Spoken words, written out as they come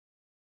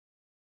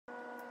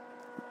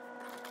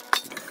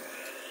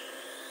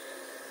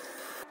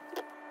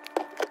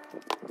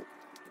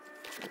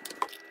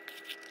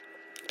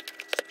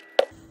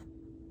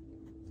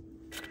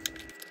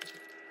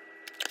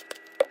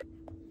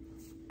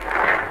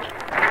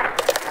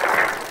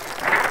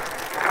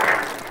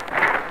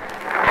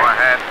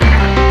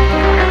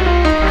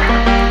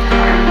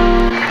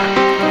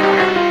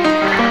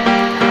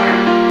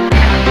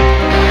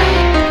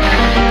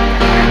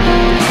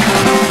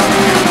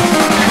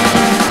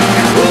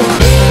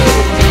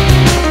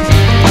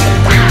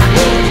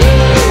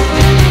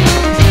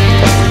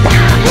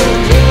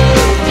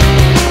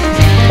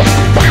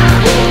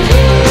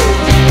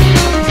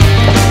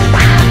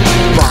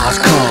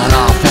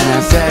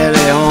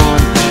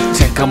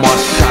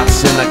more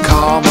shots in the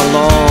car,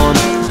 Malone.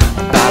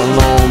 Battle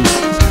looms,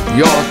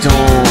 your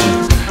doom.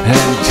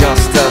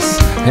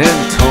 Injustice in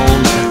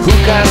tone. Who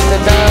got the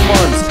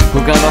diamonds? Who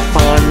gonna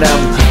find them?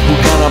 Who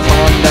gonna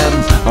bond them?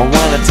 I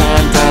wanna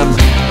time them.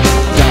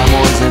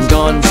 Diamonds and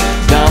guns,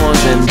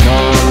 diamonds and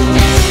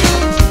guns.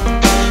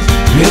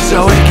 It's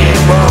a wicked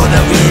world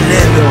that we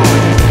live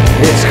in.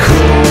 It's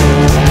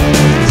cruel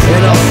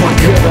and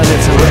unforgiven.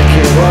 It's a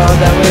wicked world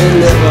that we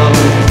live in.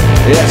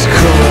 It's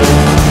cruel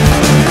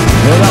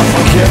and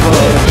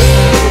unforgiven.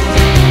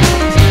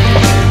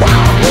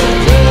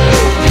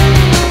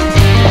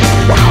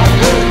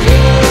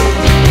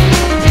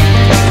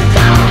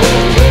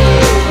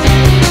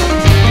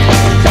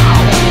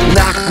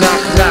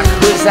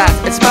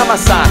 It's mama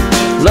son,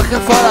 looking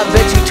for a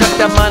bitch who took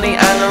the money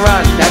and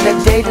run. Now the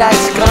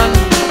daylight's gone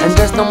and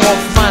there's no more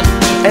fun.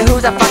 And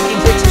who's that fucking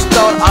bitch who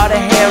stole all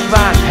the hair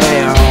on?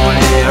 Hair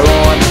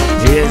on,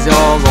 here's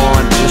all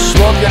gone. You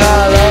smoke it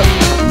all up,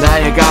 now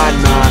you got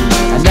none.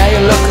 And now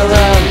you look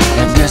around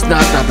and this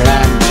not the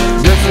plan.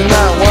 This is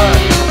not what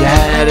you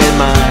had in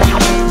mind.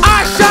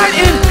 I shine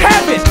in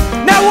heaven,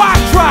 now I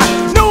try.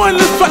 No one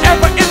lives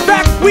forever, in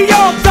fact we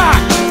all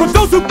die. From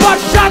those who bust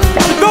shots,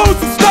 to those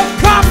who stuff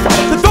cops,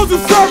 to those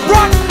who serve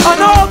rocks on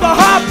all the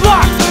high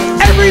blocks.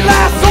 Every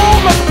last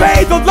soul must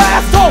pay the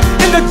last toll.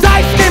 In the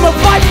dice game of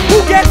life, who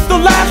gets the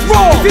last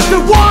roll? Is it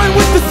the one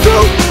with the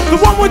suit, the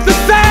one with the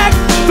sag,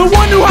 the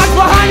one who hides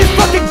behind his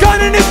fucking gun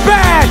and his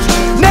badge?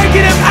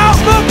 Negative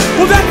outlook,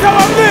 well that's how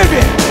I'm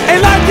living. And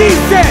like he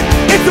said,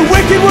 it's a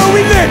wicked world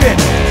we live in.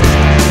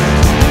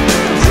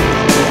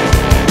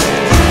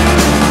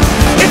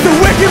 It's a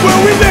wicked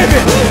world we live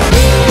in.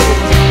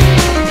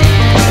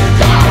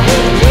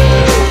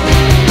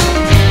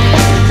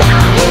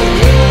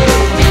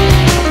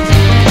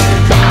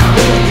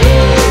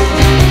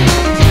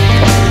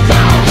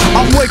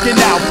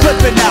 Out,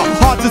 flipping out,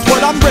 hearts is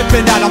what I'm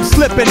ripping out. I'm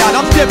slipping out,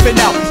 I'm dipping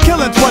out,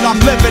 killing's what I'm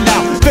living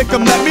out.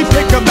 Victim, let me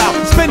pick 'em out,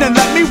 spinning,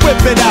 let me whip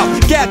it out.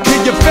 Gat to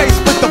your face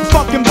with the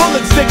fucking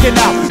bullet sticking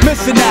out.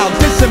 Missing out,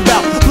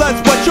 disavow,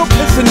 blood's what you're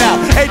pissing out.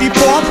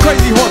 84, I'm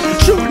crazy horse,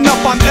 shooting up,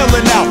 I'm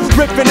illin' out.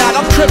 Ripping out,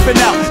 I'm tripping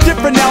out,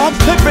 different now, I'm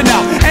clipping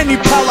out. Any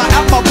prowler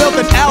out my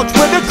building, ouch,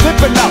 with a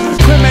clipping out.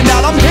 Crimin'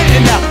 out, I'm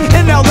hitting out,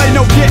 in LA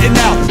no getting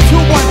out.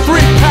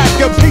 213 pack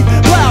of peace,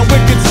 loud,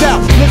 wicked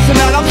sound. Listen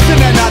out, I'm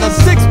sitting out, a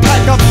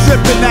 6-pack, I'm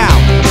sipping out.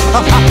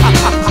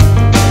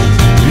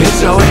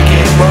 It's a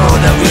wicked world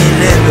that we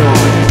live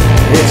in.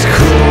 It's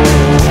cruel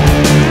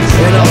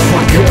and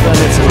unforgiven.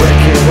 It's a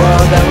wicked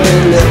world that we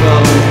live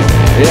in.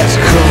 It's